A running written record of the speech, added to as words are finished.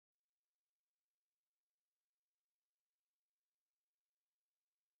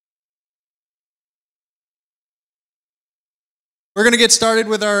We're going to get started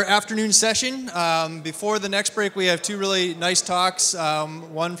with our afternoon session. Before the next break, we have two really nice talks.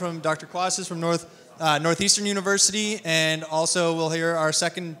 One from Dr. Closas from Northeastern University, and also we'll hear our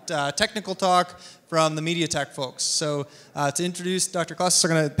second technical talk from the Media Tech folks. So to introduce Dr. Closas, we're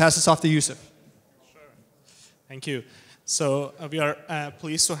going to pass this off to Yusuf. Sure. Thank you. So we are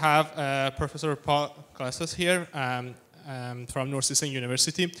pleased to have Professor Pau Closas here from Northeastern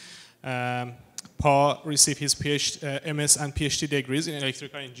University. Pau received his MS and PhD degrees in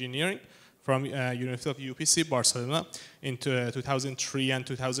electrical engineering from University of UPC Barcelona in 2003 and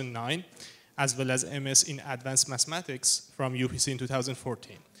 2009, as well as MS in advanced mathematics from UPC in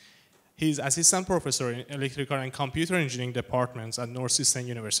 2014. He is assistant professor in electrical and computer engineering departments at Northeastern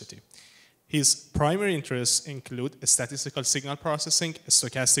University. His primary interests include statistical signal processing,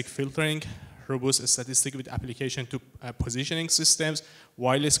 stochastic filtering, robust statistics with application to positioning systems,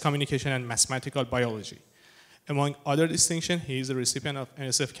 wireless communication, and mathematical biology. Among other distinctions, he is a recipient of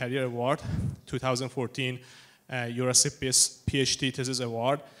NSF Career Award, 2014 Eurocipis PhD Thesis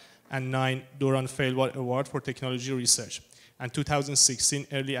Award, and 9 Duran-Feilwald Award for Technology Research, and 2016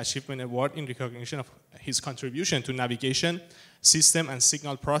 Early Achievement Award in recognition of his contribution to navigation, system, and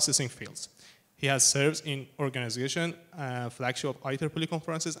signal processing fields. He has served in organization, flagship of IEEE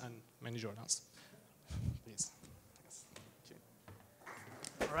conferences, and many journals. Please.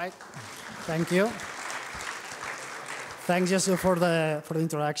 All right. Thank you. Thanks, Yusuf, for the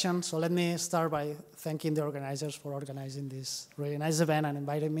introduction. So let me start by thanking the organizers for organizing this really nice event and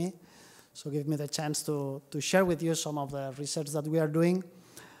inviting me. So give me the chance to share with you some of the research that we are doing.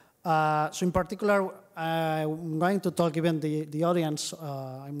 So in particular, I'm going to talk, given the audience,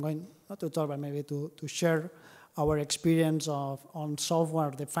 I'm going not to talk, but maybe to share our experience on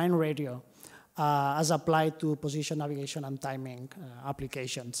software-defined radio as applied to position navigation and timing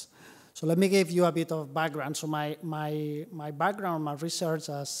applications. So let me give you a bit of background. So my background, my research,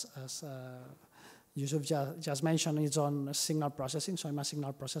 as Yusuf just mentioned, is on signal processing. So I'm a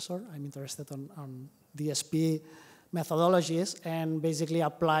signal processor. I'm interested on DSP methodologies and basically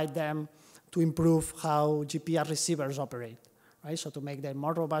applied them to improve how GPR receivers operate. Right? So to make them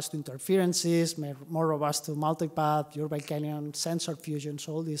more robust to interferences, more robust to multipath, Urban-Canyon, sensor fusion,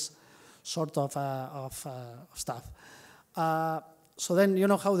 so all this sort of stuff. So then you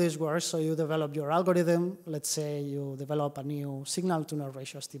know how this works. So you develop your algorithm. Let's say you develop a new signal-to-noise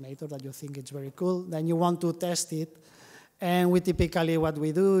ratio estimator that you think is very cool. Then you want to test it. And we typically, what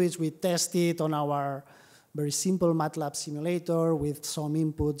we do is we test it on our very simple MATLAB simulator with some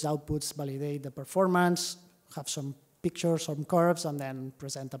inputs, outputs, validate the performance, have some pictures, some curves, and then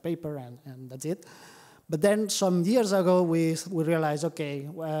present a paper, and that's it. But then some years ago, we realized, okay,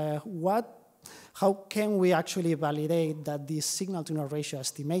 how can we actually validate that this signal-to-noise ratio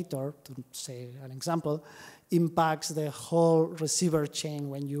estimator, to say an example, impacts the whole receiver chain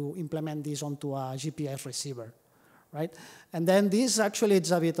when you implement this onto a GPS receiver, right? And then this actually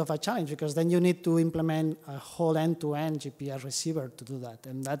is a bit of a challenge because then you need to implement a whole end-to-end GPS receiver to do that,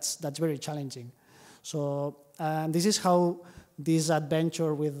 and that's very challenging. So this is how this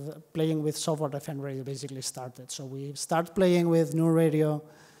adventure with playing with software-defined radio basically started. So we started playing with new radio,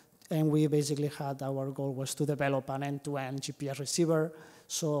 and we basically had our goal was to develop an end-to-end GPS receiver,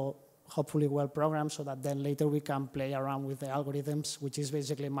 so hopefully well-programmed, so that then later we can play around with the algorithms, which is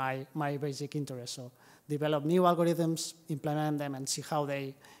basically my basic interest. So develop new algorithms, implement them, and see how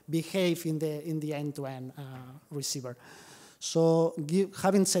they behave in the end-to-end receiver. So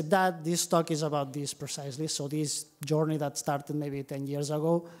having said that, this talk is about this precisely. So this journey that started maybe 10 years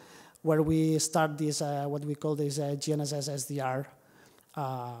ago, where we start this, what we call this GNSS SDR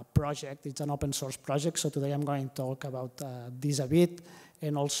project. It's an open source project. So today I'm going to talk about this a bit,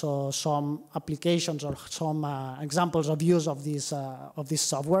 and also some applications or some examples of use of this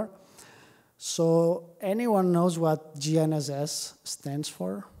software. So anyone knows what GNSS stands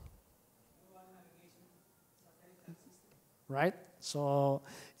for? Right? So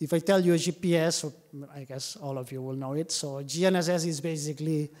if I tell you GPS, I guess all of you will know it. So GNSS is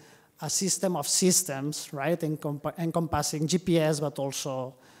basically a system of systems, right, encompassing GPS, but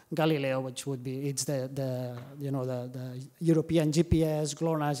also Galileo, which would be, it's the European GPS,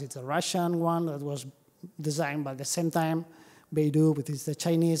 GLONASS, it's the Russian one that was designed by the same time, Beidou, which is the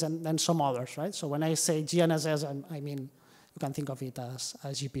Chinese, and then some others, right? So when I say GNSS, I mean, you can think of it as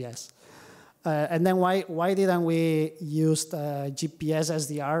GPS. And then why didn't we use GPS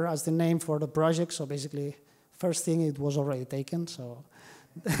SDR as the name for the project? So basically, first thing, it was already taken, so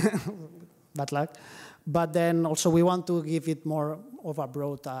bad luck. But then also we want to give it more of a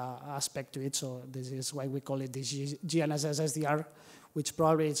broad aspect to it, so this is why we call it the GNSS SDR, which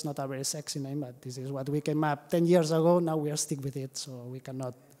probably is not a very sexy name, but this is what we came up 10 years ago. Now we are stuck with it, so we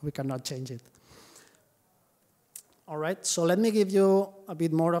cannot change it. All right, so let me give you a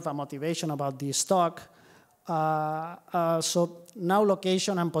bit more of a motivation about this talk. So now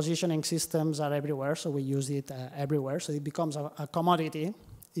location and positioning systems are everywhere, so we use it everywhere. So it becomes a commodity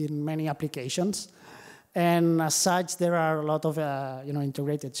in many applications. And as such, there are a lot of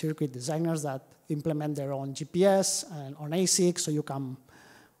integrated circuit designers that implement their own GPS and on ASIC, so you can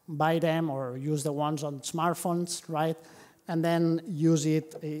buy them or use the ones on smartphones, right? And then use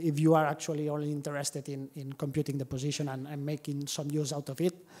it if you are actually only interested in computing the position and making some use out of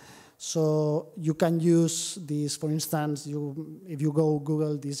it. So you can use this, for instance, if you go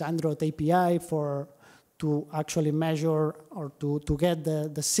Google this Android API to actually measure or to get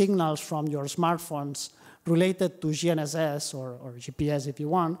the signals from your smartphones related to GNSS or GPS if you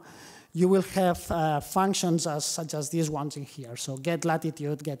want, you will have functions such as these ones in here. So get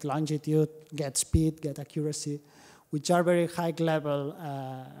latitude, get longitude, get speed, get accuracy, which are very high-level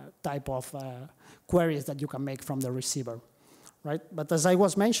type of queries that you can make from the receiver, right? But as I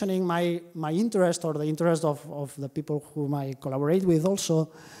was mentioning, my interest or the interest of the people whom I collaborate with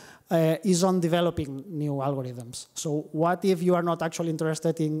also is on developing new algorithms. So what if you are not actually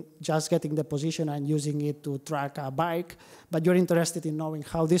interested in just getting the position and using it to track a bike, but you're interested in knowing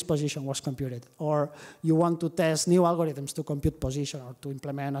how this position was computed, or you want to test new algorithms to compute position or to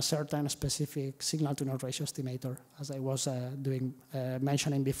implement a certain specific signal-to-noise ratio estimator, as I was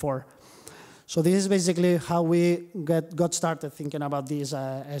mentioning before. So this is basically how we got started thinking about this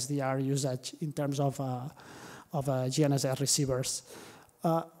SDR usage in terms of GNSS receivers.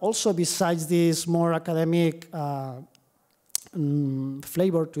 Also, besides this more academic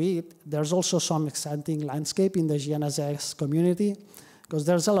flavor to it, there's also some exciting landscape in the GNSS community, because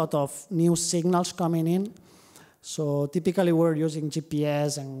there's a lot of new signals coming in. So typically we're using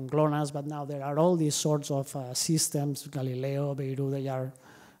GPS and GLONASS, but now there are all these sorts of systems, Galileo, Beirut, they are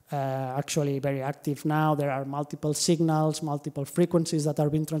actually very active now. There are multiple signals, multiple frequencies that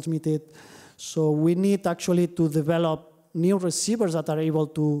are being transmitted. So we need actually to develop new receivers that are able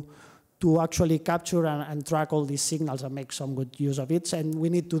to actually capture and track all these signals and make some good use of it. And we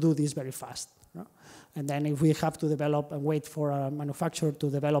need to do this very fast. No? And then if we have to develop and wait for a manufacturer to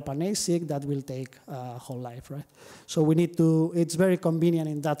develop an ASIC, that will take a whole life, right? So we need to, it's very convenient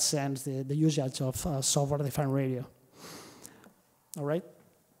in that sense, the usage of software-defined radio. All right?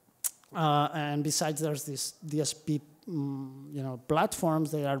 And besides, there's this DSP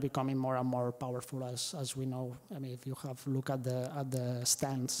platforms. They are becoming more and more powerful, as we know. I mean, if you have look at the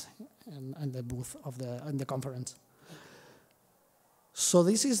stands and the booth of the conference. So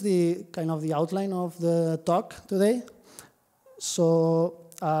this is the kind of the outline of the talk today. So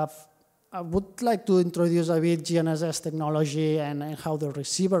I would like to introduce a bit GNSS technology and how the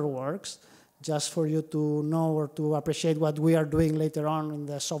receiver works, just for you to know or to appreciate what we are doing later on in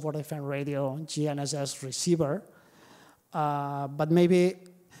the software-defined radio GNSS receiver. But maybe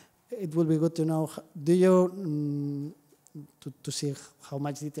it would be good to know, do you, to see how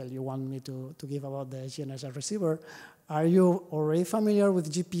much detail you want me to give about the GNSS receiver, are you already familiar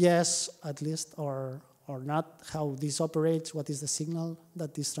with GPS at least, or not, how this operates, what is the signal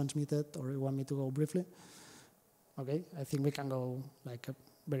that is transmitted, or you want me to go briefly? Okay, I think we can go like a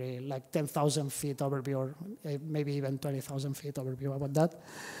very, like 10,000 feet overview, or maybe even 20,000 feet overview about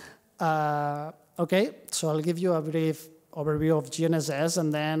that. Okay, so I'll give you a brief overview of GNSS,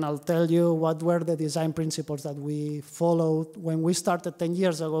 and then I'll tell you what were the design principles that we followed when we started 10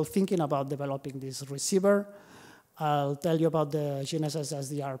 years ago thinking about developing this receiver. I'll tell you about the GNSS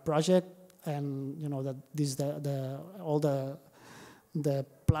SDR project, and that this all the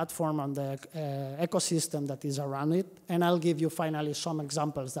platform and the ecosystem that is around it, and I'll give you finally some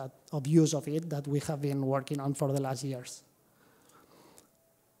examples of use of it that we have been working on for the last years.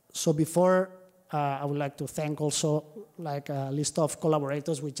 So before, I would like to thank also like a list of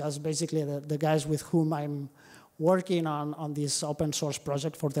collaborators, which is basically the guys with whom I'm working on this open source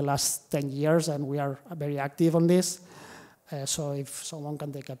project for the last 10 years, and we are very active on this. So if someone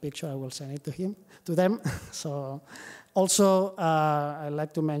can take a picture, I will send it to them. So also, I'd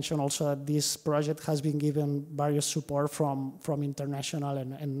like to mention also that this project has been given various support from international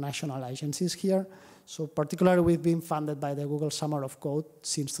and national agencies here. So particularly, we've been funded by the Google Summer of Code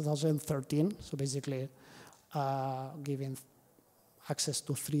since 2013. So basically, giving access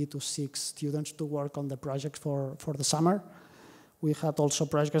to 3 to 6 students to work on the project for the summer. We had also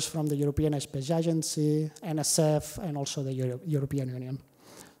projects from the European Space Agency, NSF, and also the European Union.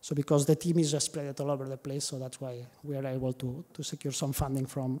 So because the team is spread all over the place, so that's why we are able to secure some funding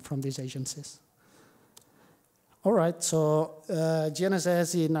from these agencies. All right, so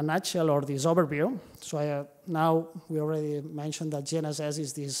GNSS in a nutshell, or this overview. So now we already mentioned that GNSS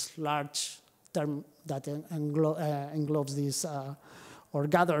is this large term that englobes this, or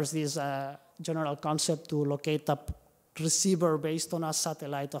gathers this general concept to locate a receiver based on a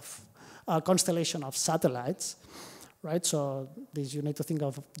satellite of a constellation of satellites, right? So this, you need to think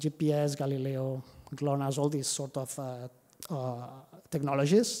of GPS, Galileo, GLONASS, all these sort of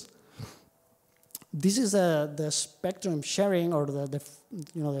technologies. This is the spectrum sharing, or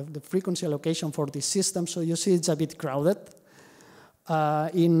the frequency allocation for this system. So you see it's a bit crowded.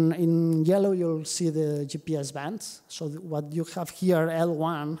 In yellow, you'll see the GPS bands. So what you have here,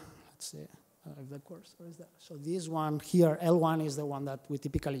 L1, let's see if the cursor is that. So this one here, L1 is the one that we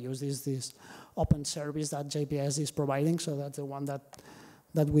typically use. This open service that GPS is providing. So that's the one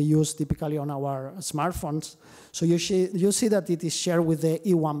that we use typically on our smartphones. So you see that it is shared with the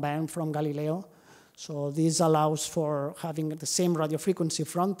E1 band from Galileo. So this allows for having the same radio frequency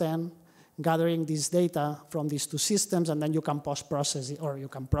front end, gathering this data from these two systems, and then you can post-process it, or you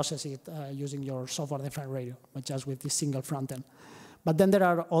can process it using your software-defined radio, but just with this single front end. But then there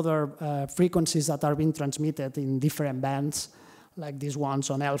are other frequencies that are being transmitted in different bands, like these ones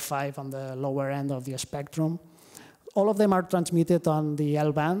on L5 on the lower end of the spectrum. All of them are transmitted on the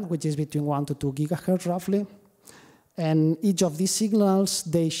L band, which is between 1 to 2 gigahertz roughly. And each of these signals,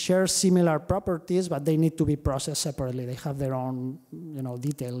 they share similar properties, but they need to be processed separately. They have their own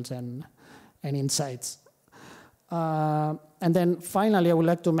details and insights. And then finally, I would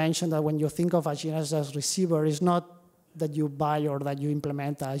like to mention that when you think of a GNSS receiver, it's not that you buy or that you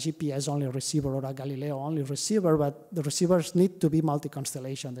implement a GPS-only receiver or a Galileo-only receiver, but the receivers need to be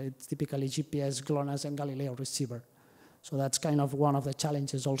multi-constellation. It's typically GPS, GLONASS, and Galileo receiver. So that's kind of one of the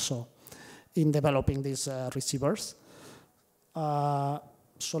challenges also in developing these receivers.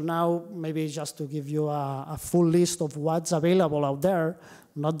 So now maybe just to give you a full list of what's available out there,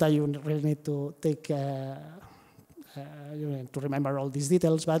 not that you really need to take, to remember all these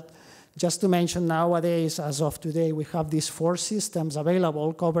details, but just to mention nowadays, as of today, we have these 4 systems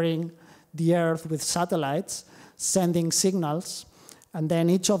available covering the Earth with satellites, sending signals, and then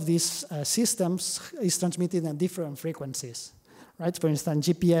each of these systems is transmitted at different frequencies. Right? For instance,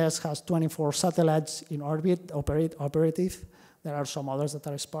 GPS has 24 satellites in orbit, operative. There are some others that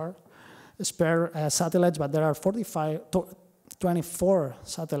are spare satellites, but there are 24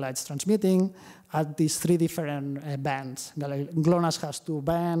 satellites transmitting at these 3 different bands. GLONASS has 2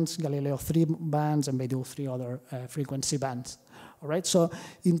 bands, Galileo 3 bands, and Beidou 3 other frequency bands. All right, so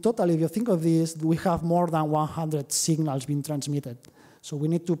in total, if you think of this, we have more than 100 signals being transmitted. So we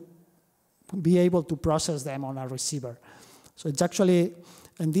need to be able to process them on a receiver. So it's actually,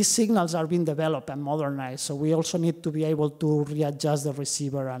 and these signals are being developed and modernized, so we also need to be able to readjust the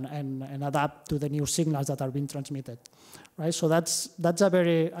receiver and adapt to the new signals that are being transmitted, right? So that's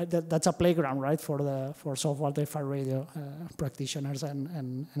a playground, right, for software-defined radio practitioners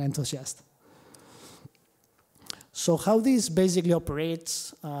and enthusiasts. So how this basically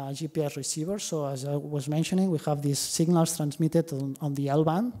operates GPS receivers? So as I was mentioning, we have these signals transmitted on the L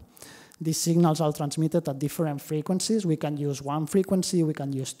band. These signals are transmitted at different frequencies. We can use 1 frequency, we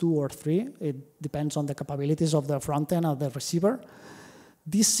can use 2 or 3. It depends on the capabilities of the front end of the receiver.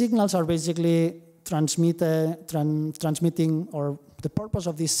 These signals are basically transmitting, or the purpose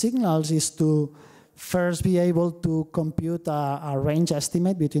of these signals is to first be able to compute a range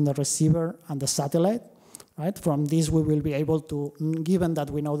estimate between the receiver and the satellite. Right? From this, we will be able to, given that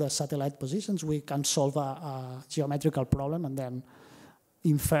we know the satellite positions, we can solve a geometrical problem and then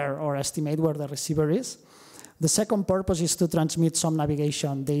infer or estimate where the receiver is. The second purpose is to transmit some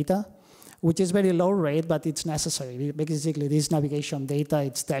navigation data, which is very low rate, but it's necessary. Basically, this navigation data,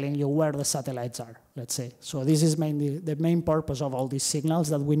 it's telling you where the satellites are, let's say. So this is mainly the main purpose of all these signals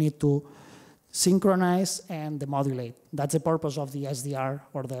that we need to synchronize and demodulate. That's the purpose of the SDR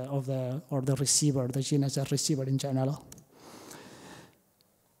or the receiver, the GNSS receiver in general.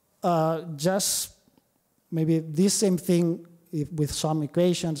 Just maybe this same thing with some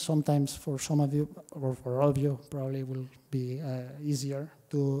equations, sometimes for some of you, or for all of you, probably will be easier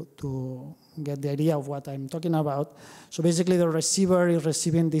to get the idea of what I'm talking about. So basically the receiver is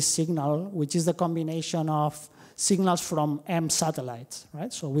receiving this signal, which is the combination of signals from M satellites,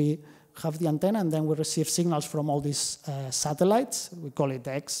 right? So we have the antenna and then we receive signals from all these satellites. We call it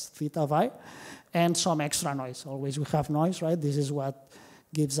X, theta, Y, and some extra noise. Always we have noise, right? This is what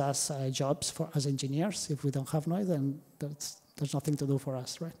gives us jobs as engineers. If we don't have noise, then there's nothing to do for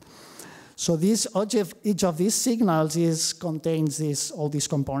us, right? So each of these signals contains all these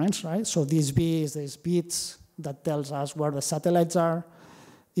components, right? So this B is these bits that tells us where the satellites are.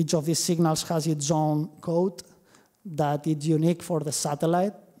 Each of these signals has its own code. that it's unique for the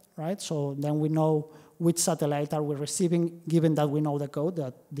satellite, right? So then we know which satellite are we receiving, given that we know the code,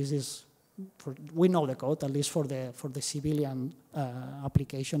 that this is, we know the code, at least for the civilian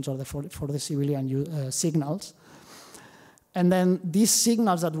applications or for the civilian signals. And then these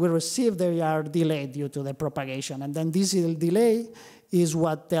signals that we receive, they are delayed due to the propagation. And then this delay is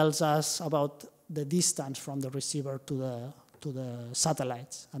what tells us about the distance from the receiver to the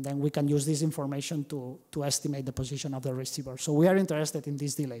satellites. And then we can use this information to estimate the position of the receiver. So we are interested in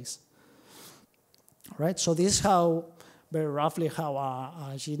these delays. All right, so this is how, very roughly, how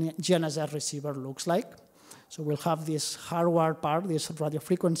a GNSS receiver looks like. So we'll have this hardware part, this radio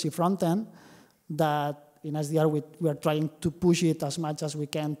frequency front end, that in SDR we are trying to push it as much as we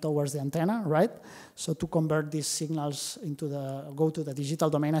can towards the antenna, right? So to convert these signals into go to the digital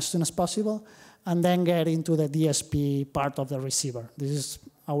domain as soon as possible, and then get into the DSP part of the receiver. This is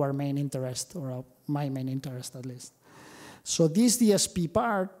our main interest, or my main interest at least. So this DSP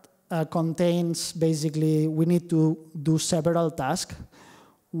part contains, basically, we need to do several tasks.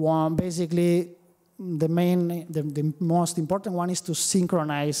 One, basically, the most important one is to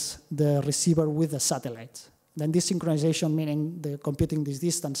synchronize the receiver with the satellites. Then this synchronization, meaning the computing these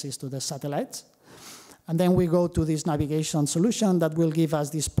distances to the satellites. And then we go to this navigation solution that will give us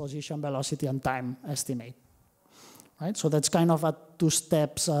this position, velocity, and time estimate. Right? So that's kind of a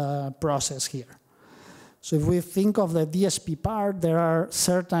two-steps process here. So if we think of the DSP part, there are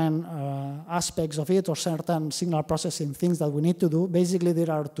certain aspects of it or certain signal processing things that we need to do. Basically, there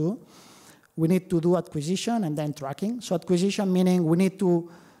are two. We need to do acquisition and then tracking. So acquisition meaning we need to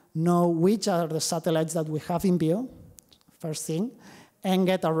know which are the satellites that we have in view, first thing, and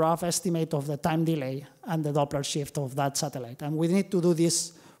get a rough estimate of the time delay and the Doppler shift of that satellite. And we need to do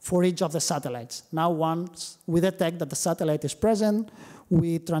this for each of the satellites. Now, once we detect that the satellite is present,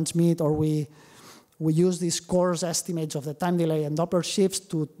 we transmit or we use these coarse estimates of the time delay and Doppler shifts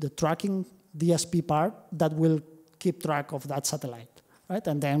to the tracking DSP part that will keep track of that satellite, right?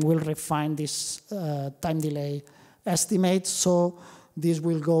 And then we'll refine this time delay estimate, so this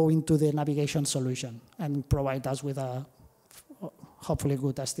will go into the navigation solution and provide us with a hopefully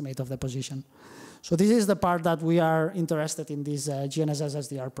good estimate of the position. So this is the part that we are interested in this GNSS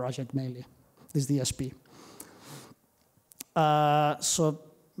SDR project mainly, this DSP. So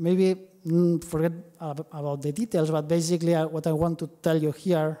maybe forget about the details, but basically what I want to tell you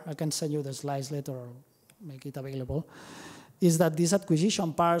here, I can send you the slides later or make it available, is that this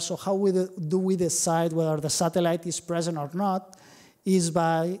acquisition part, so how do we decide whether the satellite is present or not, is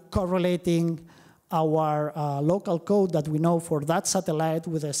by correlating our local code that we know for that satellite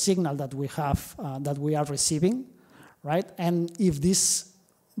with a signal that we have, that we are receiving, right? And if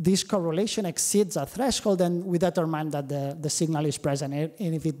this correlation exceeds a threshold, then we determine that the signal is present.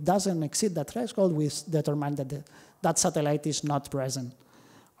 And if it doesn't exceed the threshold, we determine that that satellite is not present,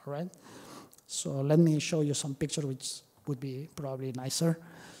 all right? So let me show you some picture which would be probably nicer.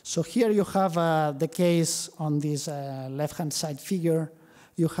 So here you have the case on this left-hand side figure.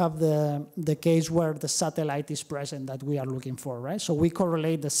 You have the case where the satellite is present that we are looking for, right? So we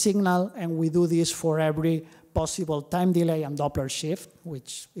correlate the signal, and we do this for every possible time delay and Doppler shift,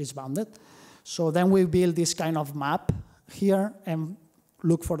 which is bounded. So then we build this kind of map here and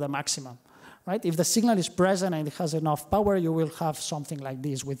look for the maximum, right? If the signal is present and it has enough power, you will have something like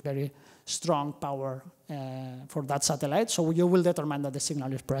this with very strong power for that satellite. So you will determine that the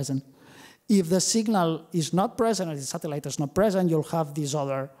signal is present. If the signal is not present, or the satellite is not present, you'll have this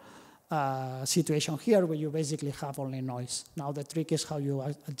other situation here where you basically have only noise. Now the trick is how you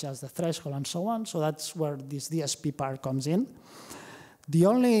adjust the threshold and so on. So that's where this DSP part comes in. The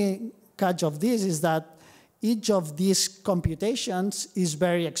only catch of this is that each of these computations is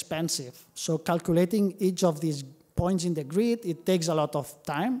very expensive. So calculating each of these points in the grid, it takes a lot of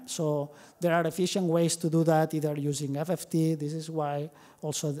time. So there are efficient ways to do that, either using FFT. This is why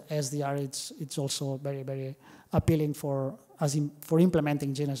also the SDR, it's also very, very appealing for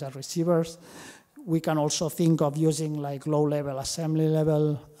implementing GNSS receivers. We can also think of using like low-level,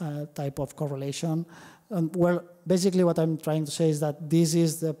 assembly-level type of correlation. And well, basically what I'm trying to say is that this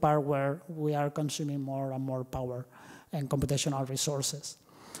is the part where we are consuming more and more power and computational resources.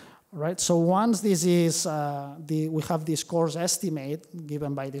 Right, so once this is, we have this coarse estimate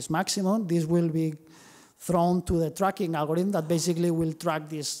given by this maximum, this will be thrown to the tracking algorithm that basically will track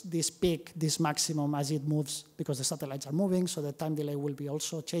this peak, this maximum as it moves, because the satellites are moving, so the time delay will be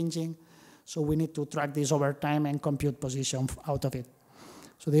also changing. So we need to track this over time and compute position out of it.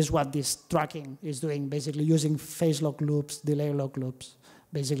 So this is what this tracking is doing, basically using phase lock loops, delay lock loops,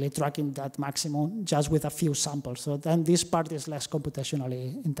 basically tracking that maximum just with a few samples. So then this part is less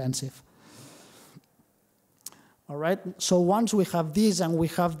computationally intensive. All right, so once we have this and we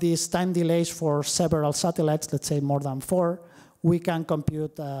have these time delays for several satellites, let's say more than 4, we can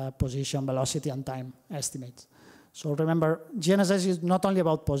compute position, velocity, and time estimates. So remember, GNSS is not only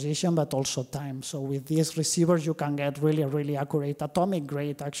about position, but also time. So with these receivers, you can get really, really accurate, atomic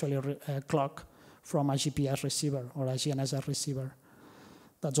grade, actually, clock from a GPS receiver or a GNSS receiver.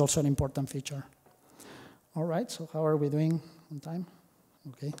 That's also an important feature. All right, so how are we doing on time?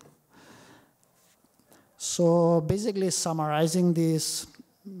 Okay. So basically summarizing this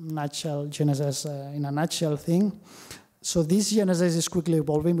nutshell GNSS in a nutshell thing. So this GNSS is quickly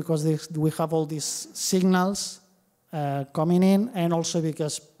evolving because we have all these signals coming in, and also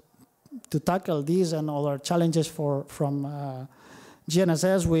because to tackle these and other challenges from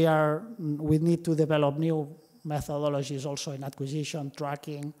GNSS, we need to develop new methodologies also in acquisition,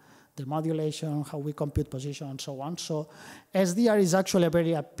 tracking, the modulation, how we compute position, and so on. So SDR is actually a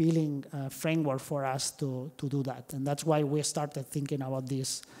very appealing framework for us to do that. And that's why we started thinking about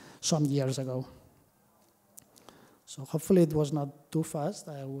this some years ago. So hopefully it was not too fast.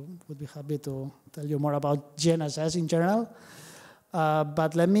 I would be happy to tell you more about GNSS in general.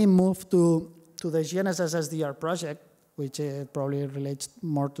 But let me move to the GNSS SDR project, which probably relates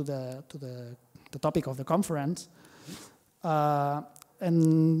more to the topic of the conference.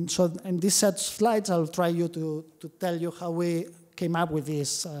 And so in this set of slides, I'll try to tell you how we came up with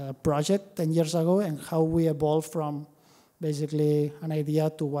this project 10 years ago and how we evolved from basically an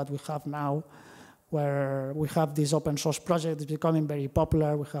idea to what we have now, where we have this open source project. It's becoming very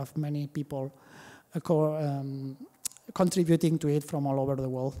popular. We have many people contributing to it from all over the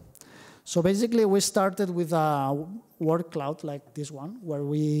world. So basically, we started with a word cloud like this one, where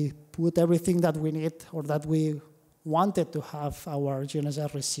we put everything that we need or that we wanted to have our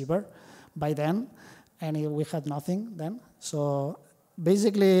GNSS receiver by then, and we had nothing then. So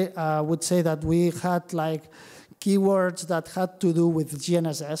basically, I would say that we had like keywords that had to do with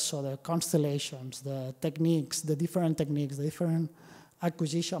GNSS, so the constellations, the techniques, the different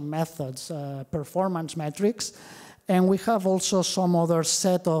acquisition methods, performance metrics, and we have also some other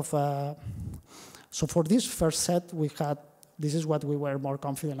set of, so for this first set, this is what we were more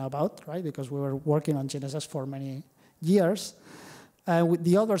confident about, right? Because we were working on GNSS for many years. With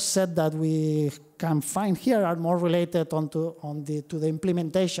the other set that we can find here are more related to the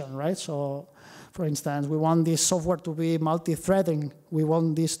implementation, right? So, for instance, we want this software to be multi-threading. We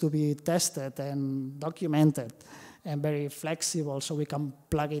want this to be tested and documented and very flexible so we can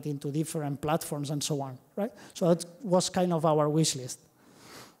plug it into different platforms and so on, right? So that was kind of our wish list.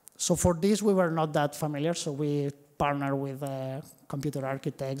 So for this, we were not that familiar, so we partnered with computer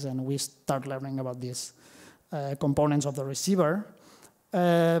architects and we start learning about these components of the receiver.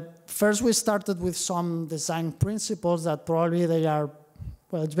 First, we started with some design principles that probably they are,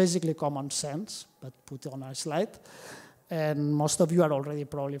 well, it's basically common sense, but put on a slide. And most of you are already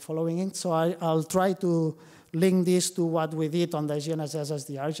probably following it. So I'll try to link this to what we did on the GNSS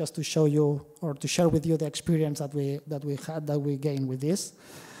SDR, just to show you or to share with you the experience that we gained with this.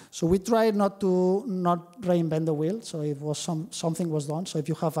 So we tried not reinvent the wheel. So if something was done. So if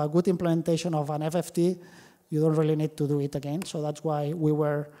you have a good implementation of an FFT, you don't really need to do it again. So that's why we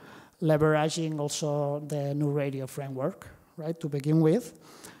were leveraging also the new radio framework, right, to begin with.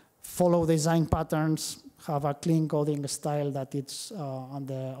 Follow design patterns, have a clean coding style that it's on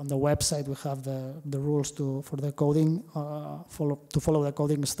the website. We have the rules for the coding, follow the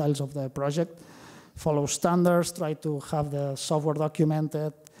coding styles of the project. Follow standards, try to have the software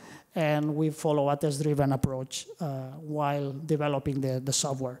documented, and we follow a test-driven approach while developing the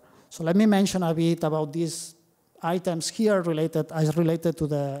software. So let me mention a bit about these items here related to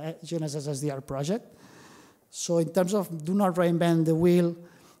the GNSS SDR project. So in terms of do not reinvent the wheel,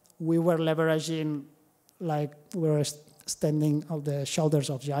 we were leveraging, like we were standing on the shoulders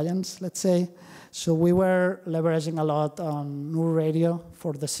of giants, let's say. So we were leveraging a lot on new radio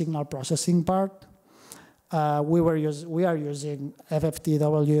for the signal processing part. We are using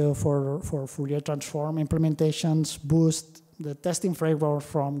FFTW for Fourier transform implementations, Boost, the testing framework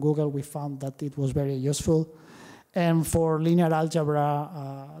from Google. We found that it was very useful. And for linear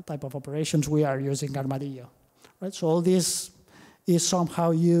algebra type of operations, we are using Armadillo. Right? So all this is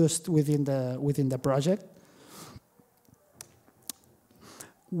somehow used within the project.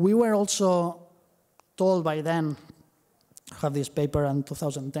 We were also told by then, have this paper in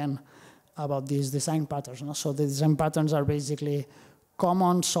 2010 about these design patterns. No? So the design patterns are basically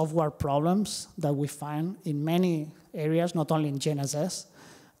common software problems that we find in many areas, not only in GNSS,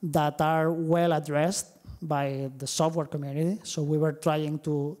 that are well addressed by the software community. So we were trying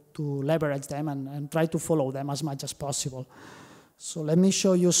to leverage them and try to follow them as much as possible. So let me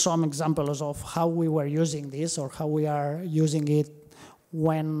show you some examples of how we were using this or how we are using it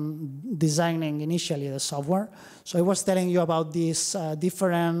when designing initially the software. So I was telling you about these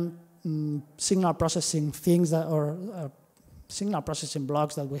different signal processing things signal processing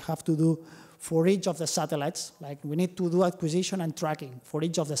blocks that we have to do for each of the satellites. Like we need to do acquisition and tracking for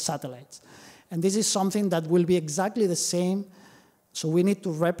each of the satellites. And this is something that will be exactly the same. So we need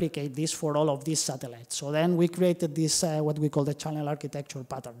to replicate this for all of these satellites. So then we created this, what we call the channel architecture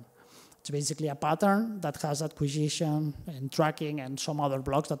pattern. It's basically a pattern that has acquisition and tracking and some other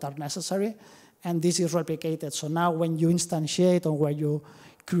blocks that are necessary. And this is replicated. So now when you instantiate or when you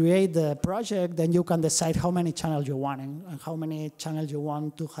create the project, then you can decide how many channels you want and how many channels you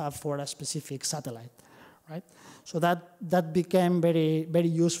want to have for a specific satellite, right? So that became very, very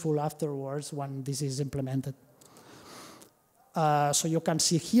useful afterwards when this is implemented. So you can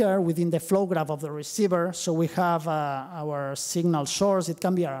see here within the flow graph of the receiver, so we have our signal source. It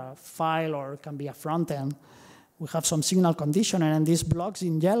can be a file or it can be a front end. We have some signal conditioner, and these blocks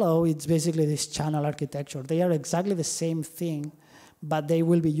in yellow, it's basically this channel architecture. They are exactly the same thing, but they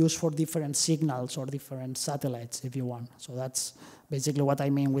will be used for different signals or different satellites if you want. So that's basically what I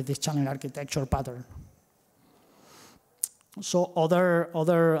mean with this channel architecture pattern. So other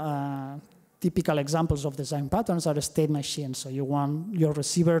typical examples of design patterns are state machines. So you want your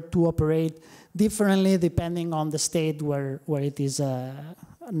receiver to operate differently depending on the state where it is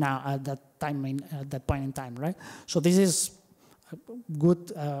now at that point in time, right? So this is a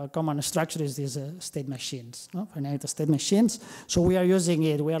good common structure is these state machines, no? Finite state machines. So we are using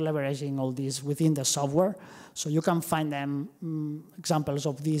it, we are leveraging all these within the software. So you can find them, examples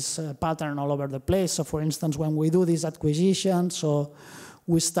of this pattern all over the place. So for instance, when we do this acquisition, so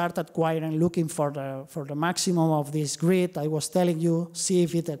we start acquiring, looking for the maximum of this grid. I was telling you, see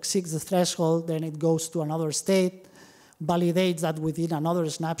if it exceeds the threshold, then it goes to another state, validates that within another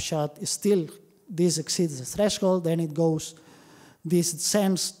snapshot, still this exceeds the threshold, then it goes, this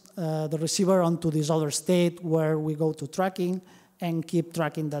sends the receiver onto this other state where we go to tracking and keep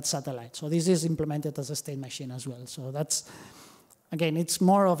tracking that satellite. So this is implemented as a state machine as well. So that's, again, it's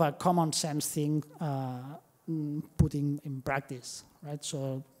more of a common sense thing put in practice, right?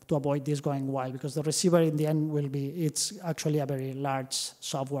 So to avoid this going wild, because the receiver in the end will be, it's actually a very large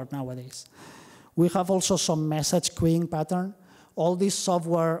software nowadays. We have also some message queuing pattern. All this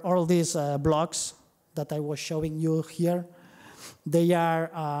software, all these blocks that I was showing you here, they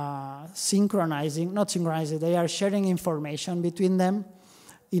are synchronizing, not synchronizing, they are sharing information between them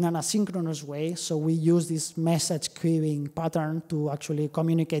in an asynchronous way. So we use this message queuing pattern to actually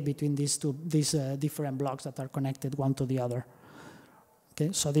communicate between these different blocks that are connected one to the other.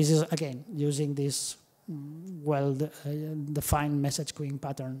 Okay, so this is, again, using this well-defined message queuing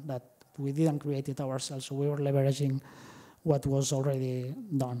pattern that we didn't create it ourselves, so we were leveraging what was already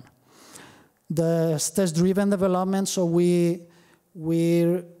done. The test-driven development, so we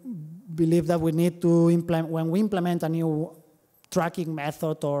believe that we need to implement, when we implement a new tracking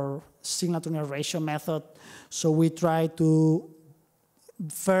method or signal-to-noise ratio method, so we try to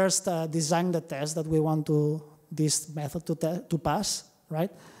first design the test that we want this method to pass,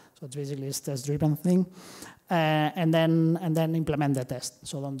 right? So it's basically a test-driven thing, and then implement the test.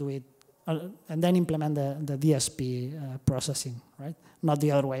 So don't do it, and then implement the DSP processing, right? Not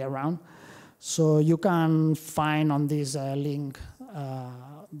the other way around. So you can find on this link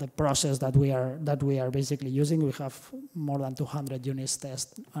the process that we are basically using. We have more than 200 units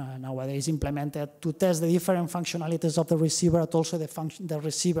test nowadays implemented to test the different functionalities of the receiver, but also the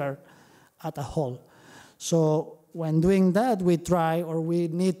receiver at a whole. So when doing that, we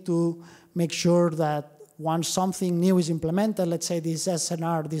need to make sure that once something new is implemented, let's say this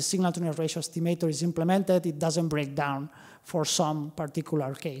SNR, this signal-to-noise ratio estimator is implemented, it doesn't break down for some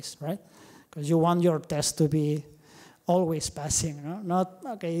particular case, right? Because you want your test to be always passing, no? Not,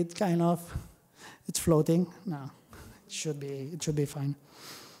 okay, it's kind of, it's floating. No, it should be fine.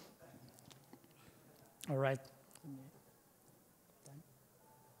 All right.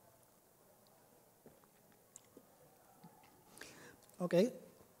 Okay,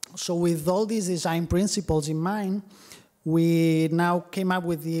 so with all these design principles in mind, we now came up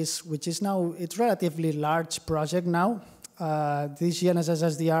with this, which is now, it's a relatively large project now. This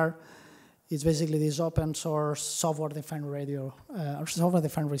NEWSDR is basically this open source software-defined radio, or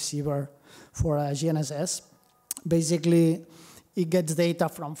software-defined receiver for GNSS. Basically, it gets data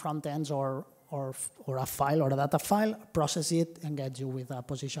from front ends or a file or a data file, process it, and get you with a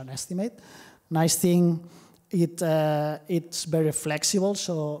position estimate. Nice thing, it's very flexible,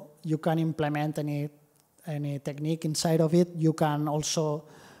 so you can implement any technique inside of it. You can also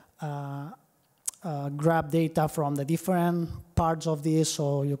grab data from the different parts of this,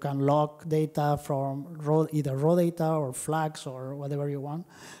 so you can log data from either raw data or flags or whatever you want.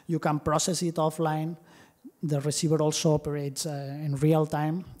 You can process it offline. The receiver also operates in real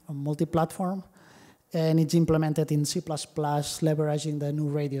time on multi-platform, and it's implemented in C++, leveraging the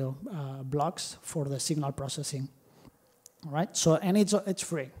NewRadio blocks for the signal processing. All right, so and it's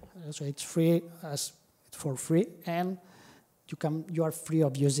free. So it's free for free, and you are free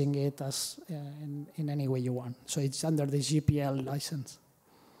of using it as in any way you want. So it's under the GPL license.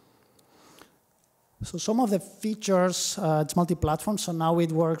 So some of the features, it's multi-platform, so now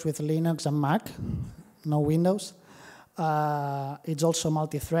it works with Linux and Mac, no Windows. It's also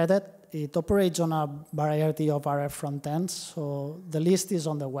multi-threaded. It operates on a variety of RF front ends. So the list is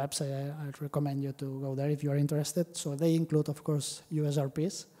on the website. I recommend you to go there if you are interested. So they include, of course,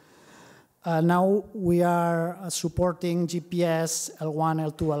 USRPs. Now we are supporting GPS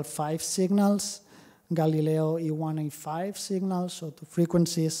L1, L2, L5 signals, Galileo E1, E5 signals, so 2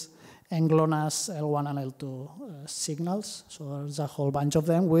 frequencies, and GLONASS L1 and L2 signals. So there's a whole bunch of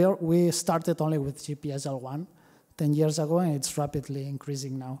them. We started only with GPS L1 10 years ago, and it's rapidly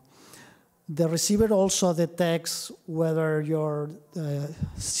increasing now. The receiver also detects whether your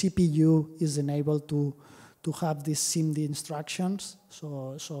CPU is enabled to have these SIMD instructions.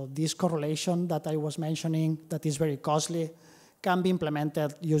 So this correlation that I was mentioning that is very costly can be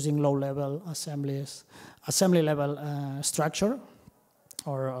implemented using low-level assembly level structure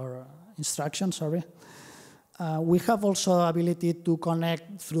or instruction, sorry. We have also ability to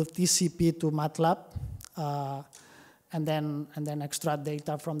connect through TCP to MATLAB and then extract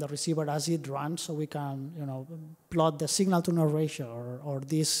data from the receiver as it runs, so we can plot the signal-to-noise ratio or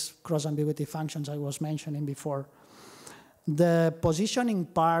these cross-ambiguity functions I was mentioning before. The positioning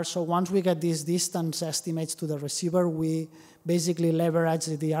part, so once we get these distance estimates to the receiver, we basically leverage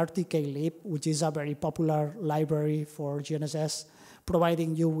the RTK leap, which is a very popular library for GNSS,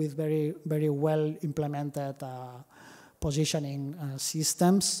 providing you with very, very well implemented positioning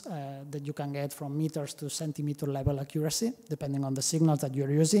systems that you can get from meters to centimeter level accuracy, depending on the signals that you're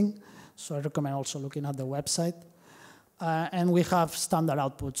using. So I recommend also looking at the website. And we have standard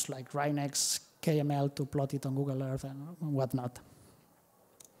outputs like Rhinex, KML to plot it on Google Earth and whatnot.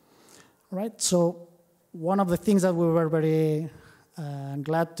 Right, so one of the things that we were very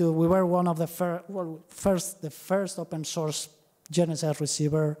glad to, we were one of the first open source GNSS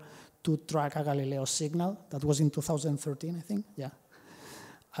receiver to track a Galileo signal. That was in 2013, I think, yeah.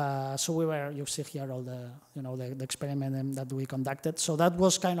 So we were, you see here all the, the experiment that we conducted. So that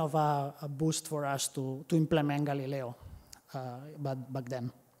was kind of a boost for us to implement Galileo back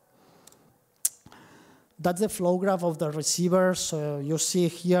then. That's the flow graph of the receiver. So you see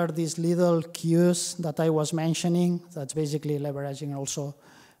here these little queues that I was mentioning. That's basically leveraging also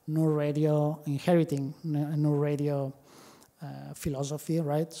NewRadio, inheriting NewRadio philosophy,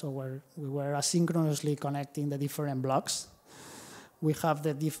 right? So we were asynchronously connecting the different blocks. We have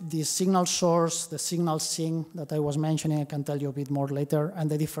the signal source, the signal sink that I was mentioning. I can tell you a bit more later,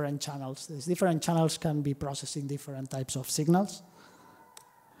 and the different channels. These different channels can be processing different types of signals.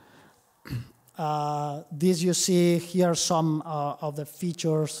 This you see here some of the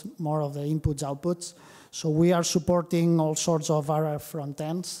features, more of the inputs, outputs. So we are supporting all sorts of RF front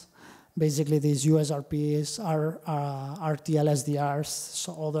ends. Basically, these USRPs, RTL-SDRs,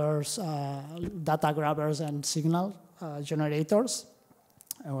 so others, data grabbers and signal generators.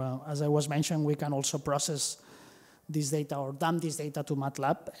 Well, as I was mentioning, we can also process this data or dump this data to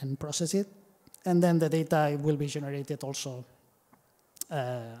MATLAB and process it. And then the data will be generated also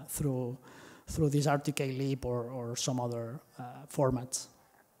through this RTK leap or some other formats.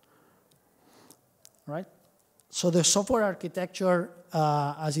 Right? So the software architecture,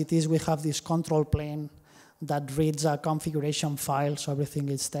 as it is, we have this control plane that reads a configuration file, so everything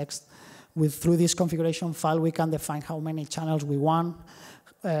is text. Through this configuration file, we can define how many channels we want,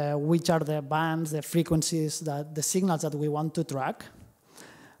 which are the bands, the frequencies, the signals that we want to track.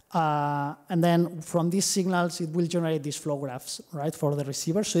 And then from these signals, it will generate these flow graphs, right, for the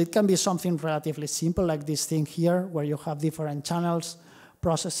receiver. So it can be something relatively simple, like this thing here, where you have different channels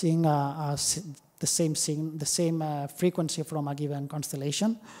processing the same frequency from a given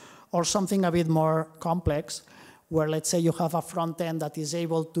constellation, or something a bit more complex, where let's say you have a front end that is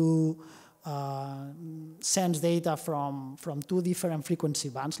able to sense data from 2 different frequency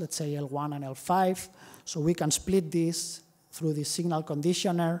bands, let's say L1 and L5. So we can split this through the signal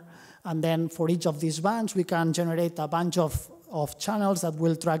conditioner, and then for each of these bands, we can generate a bunch of channels that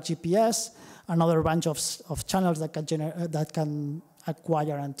will track GPS, another bunch of channels that can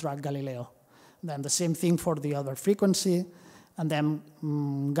acquire and track Galileo. Then the same thing for the other frequency, and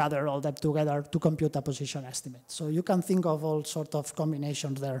then gather all that together to compute a position estimate. So you can think of all sorts of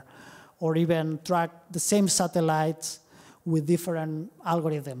combinations there, or even track the same satellites with different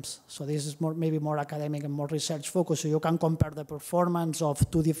algorithms. So this is maybe more academic and more research focused, so you can compare the performance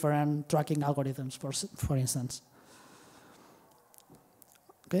of two different tracking algorithms, for instance.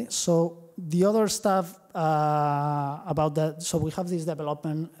 Okay, so the other stuff about that, so we have this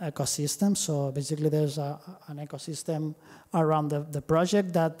development ecosystem. So basically there's an ecosystem around the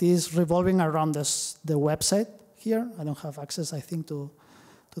project that is revolving around the website here. I don't have access, I think, to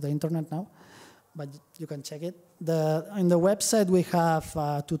the internet now, but you can check it. In the website we have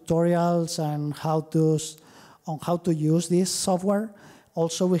tutorials and how-tos on how to use this software.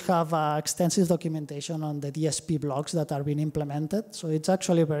 Also, we have extensive documentation on the DSP blocks that are being implemented. So it's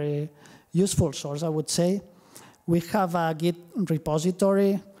actually a very useful source, I would say. We have a Git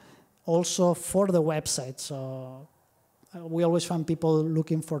repository also for the website. So we always find people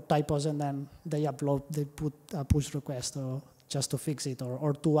looking for typos and then they put a push request just to fix it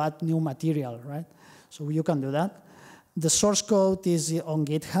or to add new material, right? So you can do that. The source code is on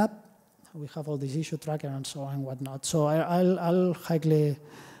GitHub. We have all this issue tracker and so on and whatnot. So I'll highly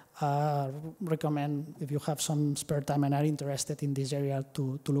recommend, if you have some spare time and are interested in this area,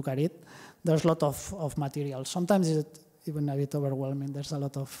 to look at it. There's a lot of material. Sometimes it's even a bit overwhelming. There's a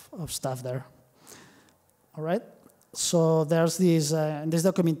lot of stuff there. All right. So there's this, in this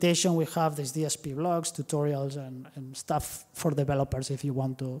documentation, we have these DSP blogs, tutorials, and stuff for developers if you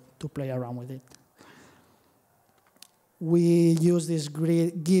want to play around with it. We use this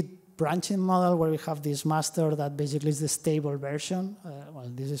Git branching model where we have this master that basically is the stable version.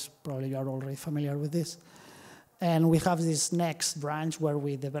 Well, this is probably you're already familiar with this. And we have this next branch where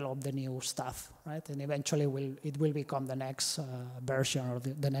we develop the new stuff, right? And eventually it will become the next version or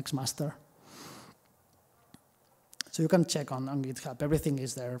the next master. So you can check on GitHub. Everything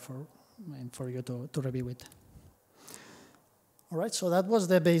is there for you to review it. All right, so that was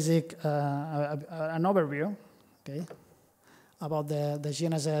the basic, an overview, okay, about the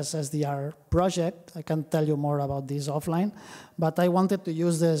GNSS SDR project. I can tell you more about this offline, but I wanted to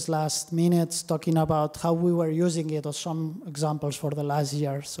use this last minutes talking about how we were using it or some examples for the last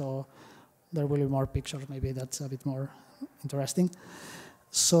year. So there will be more pictures, maybe that's a bit more interesting.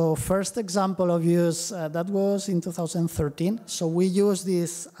 So first example of use, that was in 2013. So we used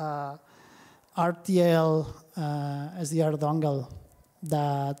this RTL SDR dongle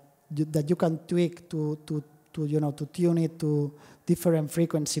that you can tweak to tune it to different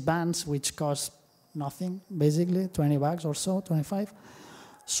frequency bands, which cost nothing, basically, $20 or so, 25.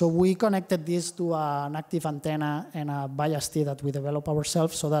 So we connected this to an active antenna and a bias T that we developed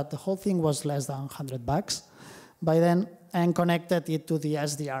ourselves, so that the whole thing was less than $100 by then, and connected it to the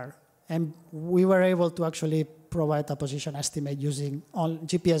SDR. And we were able to actually provide a position estimate using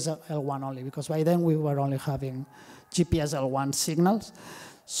GPS L1 only, because by then we were only having GPS L1 signals.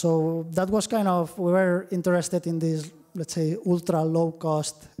 So that was kind of, we were interested in this, let's say, ultra low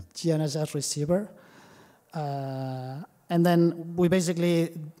cost GNSS receiver. And then we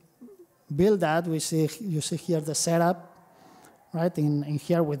basically built that. You see here the setup, right, in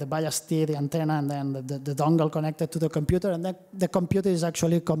here with the bias T, the antenna, and then the dongle connected to the computer. And then the computer is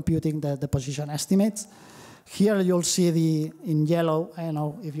actually computing the position estimates. Here you'll see in yellow, I don't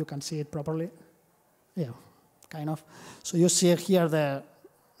know if you can see it properly. Yeah, kind of. So you see here the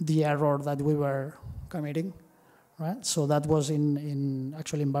error that we were committing, right? So that was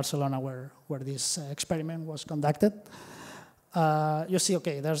actually in Barcelona where this experiment was conducted. You see,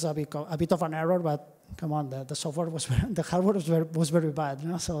 okay, there's a bit of an error, but come on, the software was the hardware was very bad.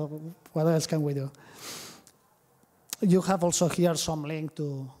 So what else can we do? You have also here some link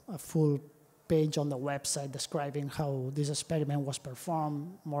to a full page on the website describing how this experiment was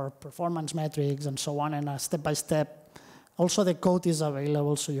performed, more performance metrics, and so on, and a step-by-step. Also, the code is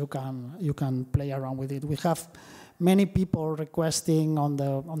available, so you can play around with it. We have many people requesting on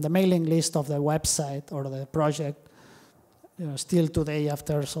the mailing list of the website or the project, still today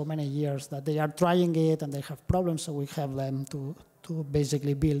after so many years, that they are trying it and they have problems, so we have them to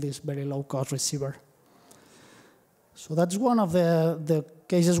basically build this very low-cost receiver. So that's one of the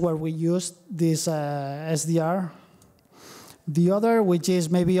cases where we used this SDR. The other, which is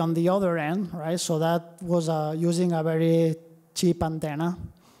maybe on the other end, right? So that was using a very cheap antenna.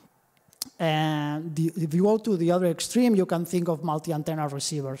 And if you go to the other extreme, you can think of multi-antenna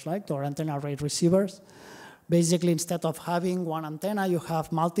receivers, right? Or antenna array receivers. Basically, instead of having one antenna, you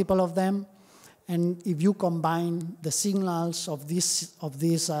have multiple of them. And if you combine the signals of these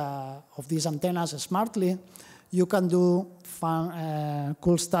antennas smartly, you can do fun,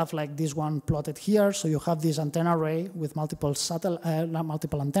 cool stuff like this one plotted here. So you have this antenna array with multiple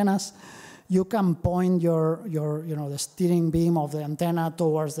antennas. You can point the steering beam of the antenna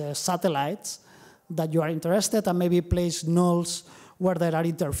towards the satellites that you are interested, and maybe place nulls where there are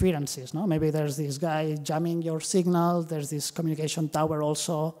interferences. No? Maybe there's this guy jamming your signal. There's this communication tower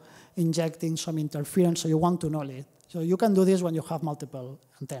also injecting some interference, so you want to null it. So you can do this when you have multiple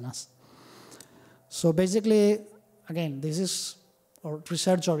antennas. So basically, again, this is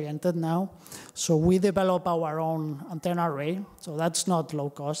research-oriented now. So we develop our own antenna array. So that's not low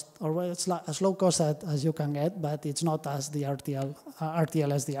cost, or it's as low cost as you can get, but it's not as the RTL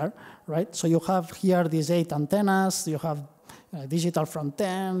SDR, right? So you have here these 8 antennas. You have digital front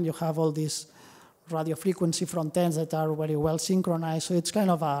end. You have all these radio frequency front ends that are very well synchronized. So it's kind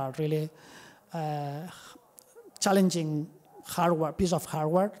of a really challenging piece of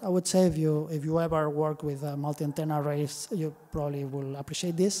hardware, I would say. If you ever work with multi-antenna arrays, you probably will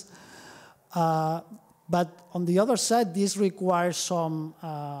appreciate this. But on the other side, this requires some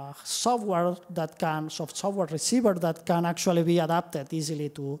software receiver that can actually be adapted easily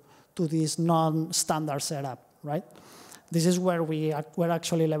to this non-standard setup, right? This is where we're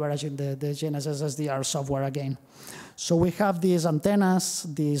actually leveraging the GNSS SDR software again. So we have these antennas,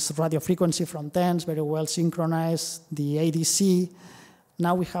 these radio frequency front ends, very well synchronized, the ADC.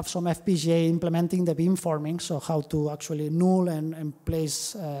 Now we have some FPGA implementing the beamforming, so how to actually null and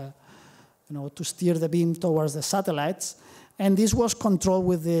place, to steer the beam towards the satellites. And this was controlled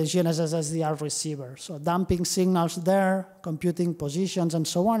with the GNSS SDR receiver. So dumping signals there, computing positions and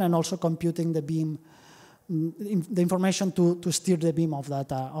so on, and also computing the beam, the information to steer the beam of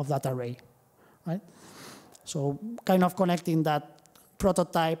that array, right? So kind of connecting that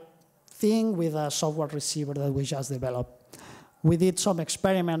prototype thing with a software receiver that we just developed. We did some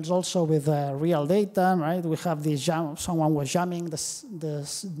experiments also with real data, right? We have this someone was jamming the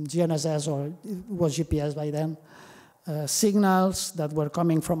GNSS, or it was GPS by then, signals that were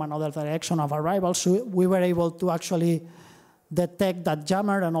coming from another direction of arrival. So we were able to actually detect that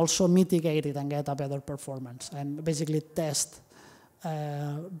jammer and also mitigate it and get a better performance, and basically test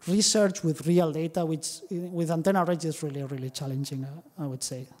research with real data, which with antenna arrays is really, really challenging, I would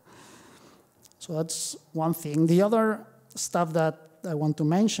say. So that's one thing. The other stuff that I want to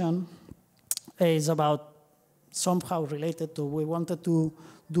mention is about somehow related to, we wanted to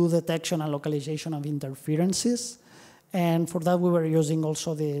do detection and localization of interferences. And for that, we were using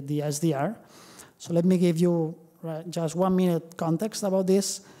also the SDR. So let me give you just 1 minute context about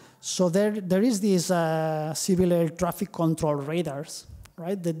this. So there is these civil air traffic control radars,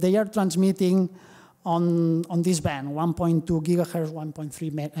 right? That they are transmitting on this band, 1.2 gigahertz,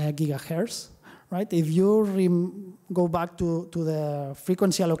 1.3 gigahertz, right? If you go back to the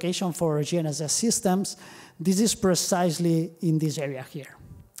frequency allocation for GNSS systems, this is precisely in this area here,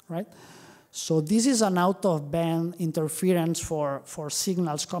 right? So this is an out-of-band interference for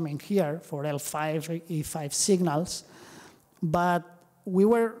signals coming here, for L5, E5 signals, but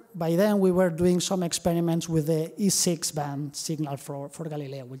by then we were doing some experiments with the E6 band signal for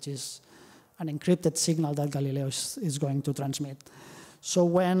Galileo, which is an encrypted signal that Galileo is going to transmit. So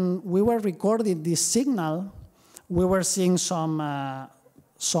when we were recording this signal, we were seeing some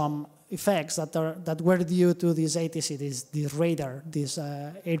effects that were due to this ATC, this radar, these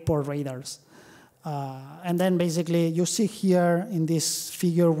airport radars. And then basically you see here in this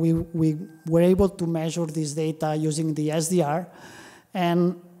figure, we were able to measure this data using the SDR.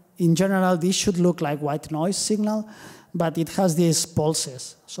 And in general, this should look like white noise signal, but it has these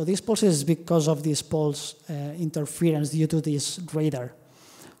pulses. So these pulses is because of this pulse interference due to this radar.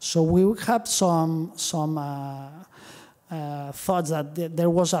 So we have some thoughts that there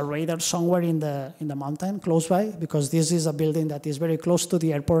was a radar somewhere in the mountain close by, because this is a building that is very close to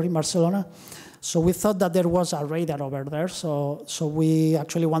the airport in Barcelona. So we thought that there was a radar over there. So we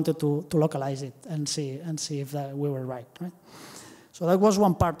actually wanted to localize it and see if we were right. So that was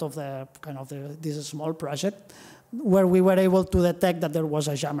one part of this small project where we were able to detect that there was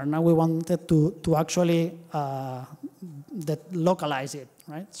a jammer. Now we wanted to actually localize it,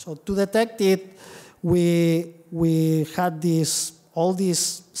 right? So to detect it, we had all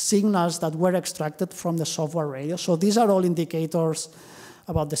these signals that were extracted from the software radio. So these are all indicators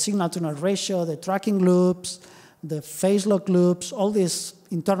about the signal-to-noise ratio, the tracking loops, the phase lock loops, all this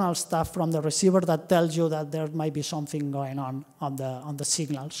internal stuff from the receiver that tells you that there might be something going on the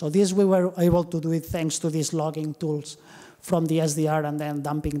signal. So this we were able to do it thanks to these logging tools from the SDR and then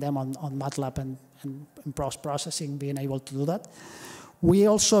dumping them on MATLAB and post-processing, being able to do that. We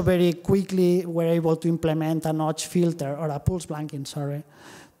also very quickly were able to implement a notch filter, or a pulse blanking, sorry,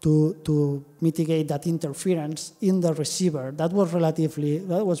 to mitigate that interference in the receiver. That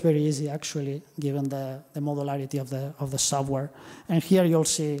was very easy actually, given the modularity of the software. And here you'll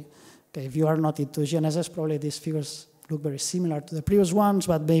see, okay, if you are not into GNSS, probably these figures look very similar to the previous ones,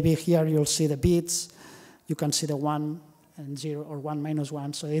 but maybe here you'll see the bits. You can see the 1 and 0 or 1 minus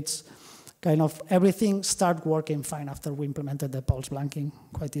 1. So it's kind of everything started working fine after we implemented the pulse blanking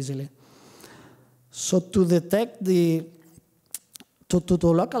quite easily. So to detect to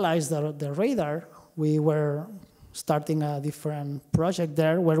localize the radar, we were starting a different project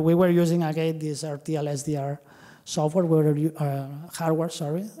there where we were using again this RTL-SDR software, hardware,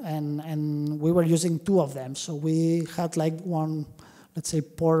 sorry, and we were using 2 of them. So we had like one, let's say,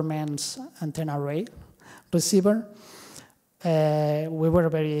 poor man's antenna array receiver. We were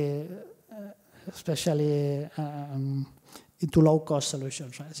very, especially into low-cost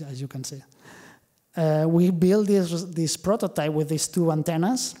solutions, right, as you can see. We built this prototype with these 2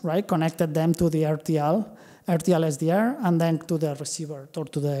 antennas, right? Connected them to the RTL-SDR, and then to the receiver, or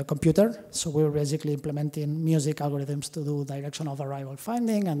to the computer. So we were basically implementing music algorithms to do direction of arrival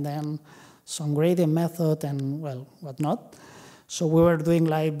finding, and then some gradient method, and well, whatnot. So we were doing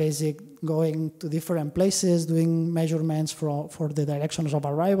like basic, going to different places, doing measurements for the directions of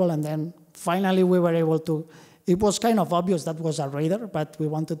arrival, and then finally we were able to. It was kind of obvious that was a radar, but we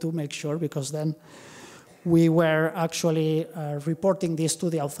wanted to make sure, because then we were actually reporting this to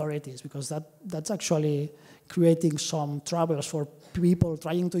the authorities, because that's actually creating some troubles for people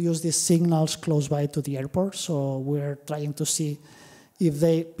trying to use these signals close by to the airport. So we're trying to see if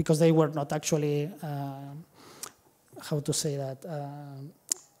because they were not actually, how to say that,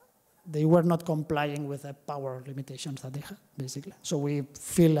 they were not complying with the power limitations that they had, basically. So we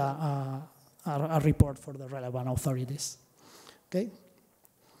fill a report for the relevant authorities. Okay,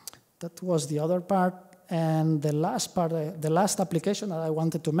 that was the other part. And the last part, the last application that I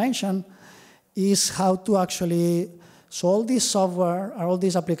wanted to mention is how to actually, so all this software, all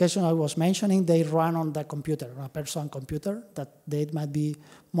these applications I was mentioning, they run on the computer, a personal computer, that they might be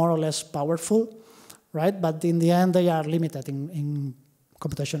more or less powerful, right? But in the end, they are limited in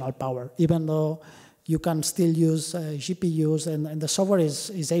computational power, even though you can still use GPUs, and the software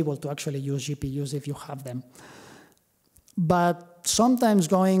is able to actually use GPUs if you have them. But sometimes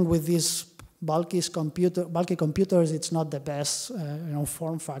going with these bulky computers, it's not the best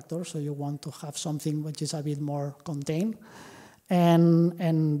form factor, so you want to have something which is a bit more contained,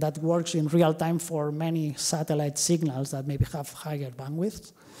 and that works in real time for many satellite signals that maybe have higher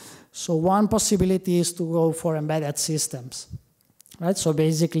bandwidth. So one possibility is to go for embedded systems, right? So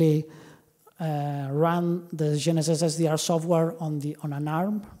basically, run the GNSS SDR software on an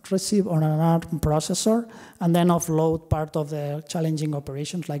ARM processor, and then offload part of the challenging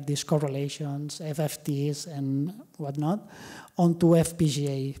operations like these correlations, FFTs, and whatnot, onto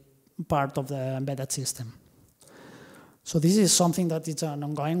FPGA part of the embedded system. So this is something that is an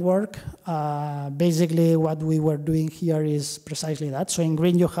ongoing work. Basically, what we were doing here is precisely that. So in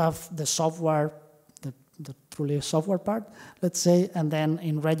green, you have the software, the truly software part, let's say, and then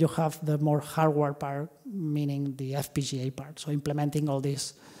in red you have the more hardware part, meaning the FPGA part. So implementing all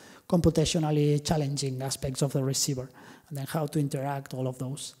these computationally challenging aspects of the receiver, and then how to interact, all of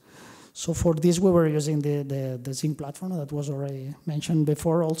those. So for this, we were using the Zinc platform that was already mentioned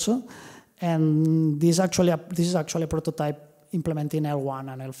before also. And this is actually a prototype implementing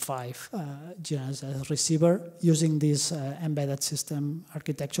L1 and L5 GNSS receiver using this embedded system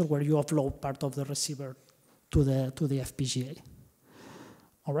architecture where you upload part of the receiver to the FPGA.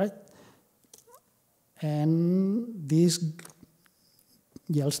 All right? And this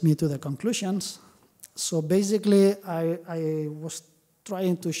yields me to the conclusions. So basically, I was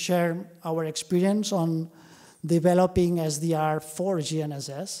trying to share our experience on developing SDR for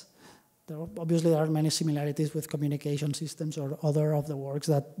GNSS. Obviously, there are many similarities with communication systems or other of the works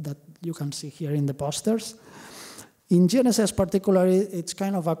that you can see here in the posters. In GNSS particularly, it's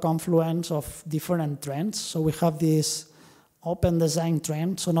kind of a confluence of different trends. So we have this open design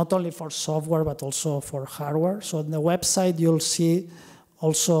trend, so not only for software, but also for hardware. So on the website, you'll see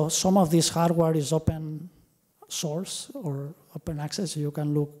also some of this hardware is open source or open access. So you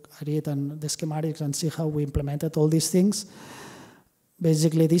can look at it and the schematics and see how we implemented all these things.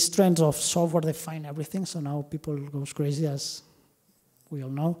 Basically, these trends of software define everything, so now people go crazy, as we all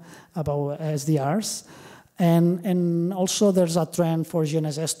know, about SDRs. And also there's a trend for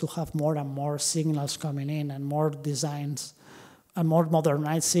GNSS to have more and more signals coming in and more designs and more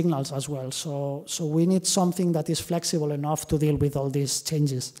modernized signals as well. So we need something that is flexible enough to deal with all these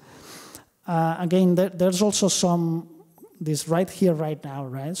changes. Again, there's also some this right here, right now,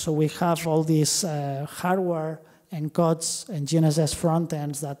 right? So we have all this hardware and codes and GNSS front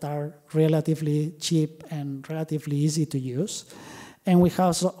ends that are relatively cheap and relatively easy to use. And we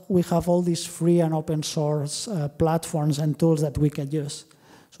have all these free and open source platforms and tools that we can use.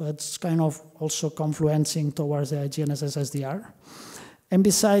 So it's kind of also confluencing towards the GNSS SDR. And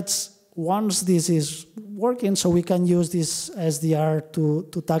besides, once this is working, so we can use this SDR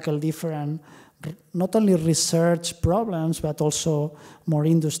to tackle different, not only research problems, but also more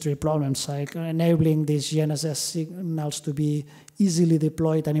industry problems, like enabling these GNSS signals to be easily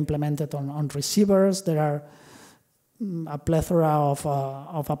deployed and implemented on receivers. There are a plethora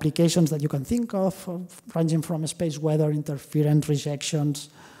of applications that you can think of, ranging from space weather, interference, rejections,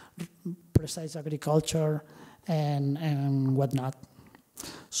 precise agriculture, and whatnot.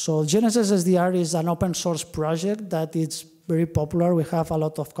 So GNSS SDR is an open source project that is very popular. We have a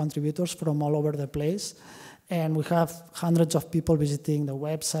lot of contributors from all over the place. And we have hundreds of people visiting the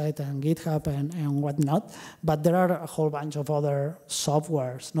website and GitHub and whatnot. But there are a whole bunch of other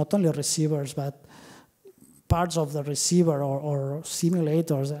softwares, not only receivers, but parts of the receiver or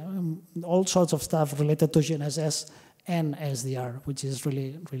simulators, all sorts of stuff related to GNSS and SDR, which is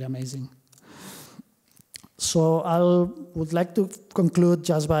really, really amazing. So I would like to conclude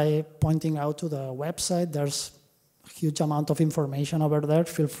just by pointing out to the website. There's a huge amount of information over there.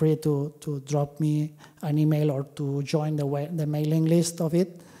 Feel free to drop me an email or to join the mailing list of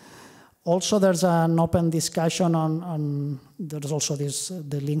it. Also, there's an open discussion there's also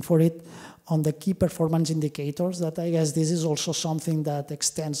the link for it, on the key performance indicators, that I guess this is also something that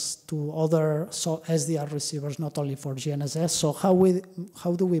extends to other SDR receivers, not only for GNSS. So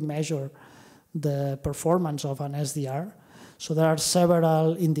how do we measure the performance of an SDR? So there are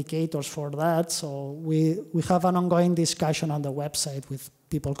several indicators for that. So we have an ongoing discussion on the website with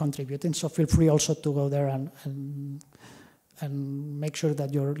people contributing. So feel free also to go there and make sure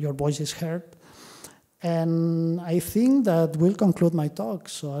that your voice is heard. And I think that will conclude my talk.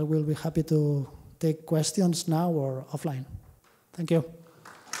 So I will be happy to take questions now or offline. Thank you.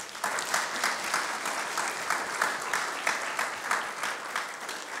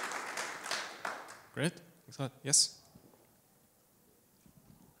 Great. Yes?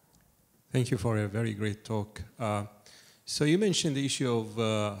 Thank you for a very great talk. So you mentioned the issue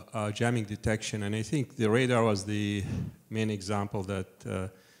of jamming detection, and I think the radar was the main example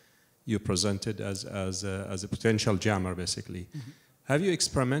that you presented as a potential jammer, basically. Mm-hmm. Have you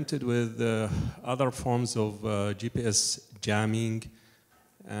experimented with other forms of GPS jamming?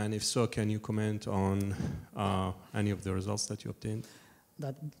 And if so, can you comment on any of the results that you obtained?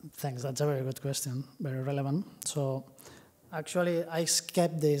 Thanks, that's a very good question, very relevant. So actually, I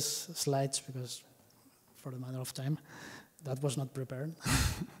skipped these slides because, for the matter of time, that was not prepared.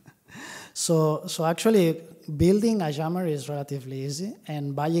 So actually, building a jammer is relatively easy,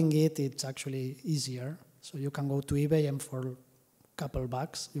 and buying it's actually easier. So you can go to eBay, and for a couple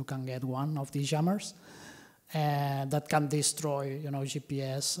bucks, you can get one of these jammers that can destroy,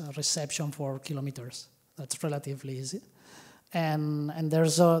 GPS reception for kilometers. That's relatively easy. And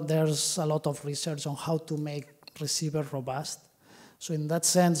there's a lot of research on how to make receiver robust. So in that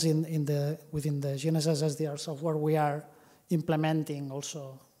sense, within the GNSS SDR software, we are implementing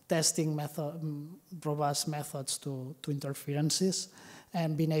also testing robust methods to interferences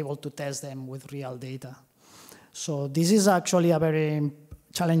and being able to test them with real data. So this is actually a very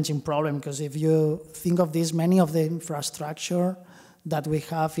challenging problem, because if you think of this, many of the infrastructure that we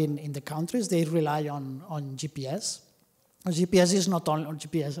have in the countries, they rely on GPS. GPS is not only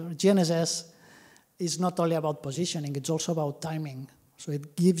GNSS is not only about positioning, it's also about timing. So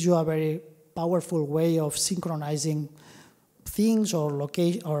it gives you a very powerful way of synchronizing things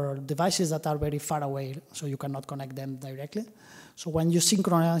or devices that are very far away, so you cannot connect them directly. So when you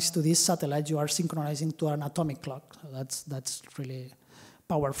synchronize to this satellite, you are synchronizing to an atomic clock. So that's really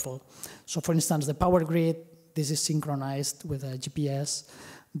powerful. So for instance, the power grid, this is synchronized with a GPS.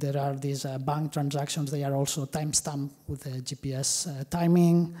 There are these bank transactions, they are also timestamped with the GPS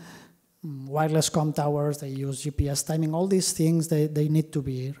timing. Wireless comm towers, they use GPS timing. All these things, they need to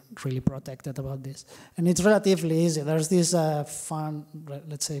be really protected about this. And it's relatively easy. There's this fun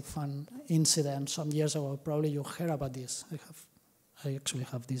incident some years ago. Probably you heard about this. I actually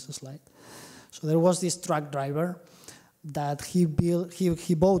have this slide. So there was this truck driver that he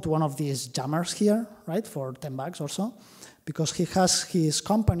bought one of these jammers here, right, for $10 or so, because his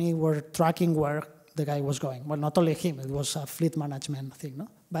company were tracking where the guy was going. Well, not only him, it was a fleet management thing, no?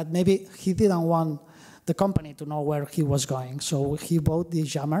 But maybe he didn't want the company to know where he was going. So he bought this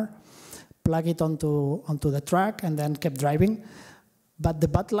jammer, plugged it onto the truck, and then kept driving. But the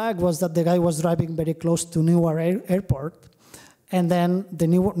bad luck was that the guy was driving very close to Newark Airport, And then the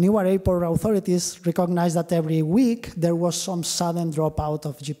Newark airport authorities recognized that every week there was some sudden dropout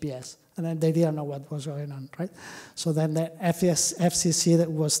of GPS. And then they didn't know what was going on, right? So then the FCC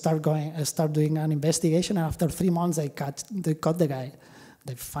was start doing an investigation, and after 3 months they caught the guy.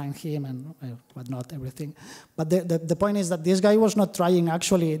 They fined him and whatnot, everything. But the point is that this guy was not trying,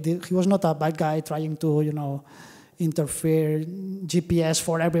 actually, he was not a bad guy trying to, interfere GPS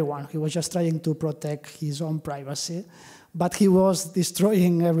for everyone. He was just trying to protect his own privacy. But he was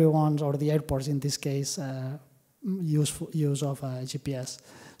destroying everyone's, or the airports in this case, use of GPS.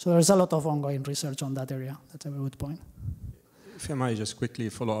 So there's a lot of ongoing research on that area. That's a very good point. If I might just quickly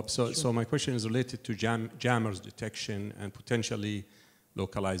follow up. So my question is related to jammers detection and potentially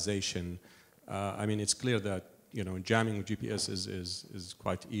localization. I mean, it's clear that jamming with GPS is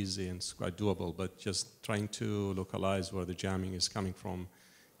quite easy and it's quite doable, but just trying to localize where the jamming is coming from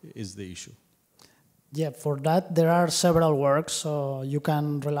is the issue. Yeah, for that there are several works. So you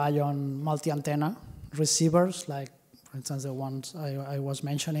can rely on multi-antenna receivers, like for instance the ones I was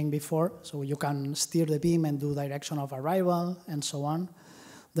mentioning before. So you can steer the beam and do direction of arrival and so on.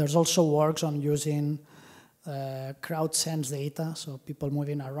 There's also works on using crowd sense data, so people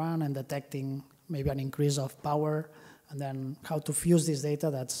moving around and detecting maybe an increase of power, and then how to fuse this data,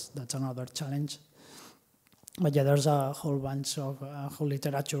 that's another challenge. But yeah, there's a whole bunch of whole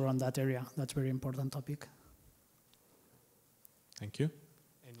literature on that area. That's a very important topic. Thank you.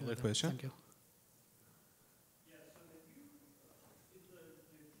 Any other question? Thank you.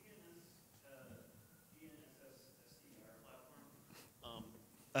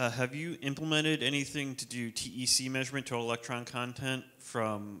 Have you implemented anything to do TEC measurement, total electron content,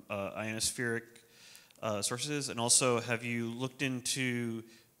 from ionospheric sources? And also, have you looked into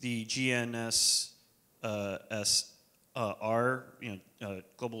the GNSSR,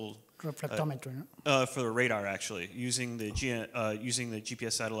 global reflectometry? For the radar, actually, using the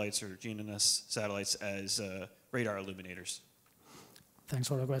GPS satellites or GNSS satellites as radar illuminators. Thanks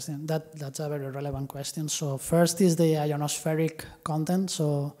for the question. That's a very relevant question. So first is the ionospheric content.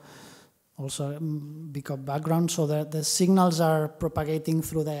 So also because background. So the signals are propagating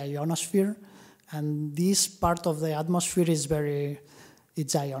through the ionosphere, and this part of the atmosphere is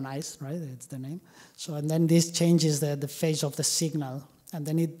it's ionized, right? It's the name. So and then this changes the phase of the signal, and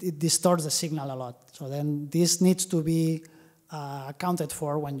then it distorts the signal a lot. So then this needs to be accounted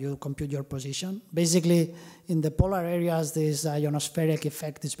for when you compute your position. Basically, in the polar areas, this ionospheric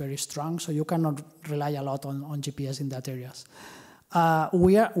effect is very strong, so you cannot rely a lot on GPS in that areas.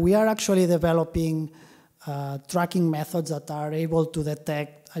 We are actually developing tracking methods that are able to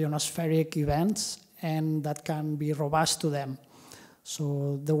detect ionospheric events and that can be robust to them.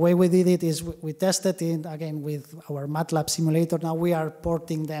 So the way we did it is we tested it, again, with our MATLAB simulator. Now we are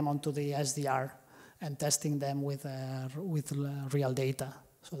porting them onto the SDR and testing them with real data.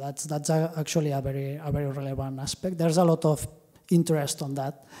 So that's actually a very relevant aspect. There's a lot of interest on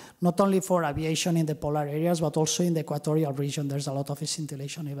that, not only for aviation in the polar areas, but also in the equatorial region. There's a lot of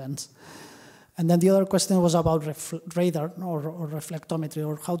scintillation events. And then the other question was about radar or reflectometry,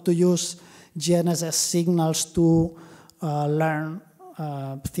 or how to use GNSS signals to learn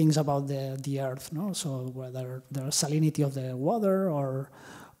things about the Earth. No? So whether the salinity of the water or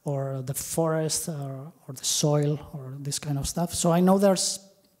the forest or the soil or this kind of stuff. So I know there's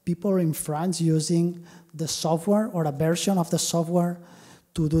people in France using the software or a version of the software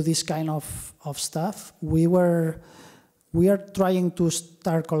to do this kind of stuff. We are trying to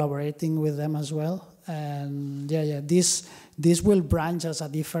start collaborating with them as well. And this will branch as a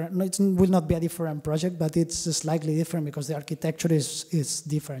different, no, it will not be a different project, but it's slightly different because the architecture is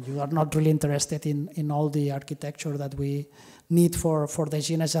different. You are not really interested in all the architecture that we need for the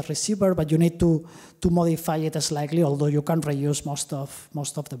GNSS receiver, but you need to modify it slightly, although you can reuse most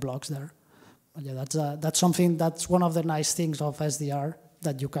of the blocks there. But yeah, that's one of the nice things of SDR,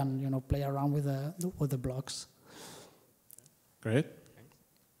 that you can play around with the blocks. Great.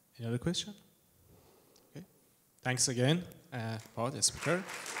 Any other question? Okay. Thanks again, Pau, the speaker.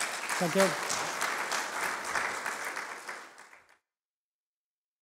 Thank you.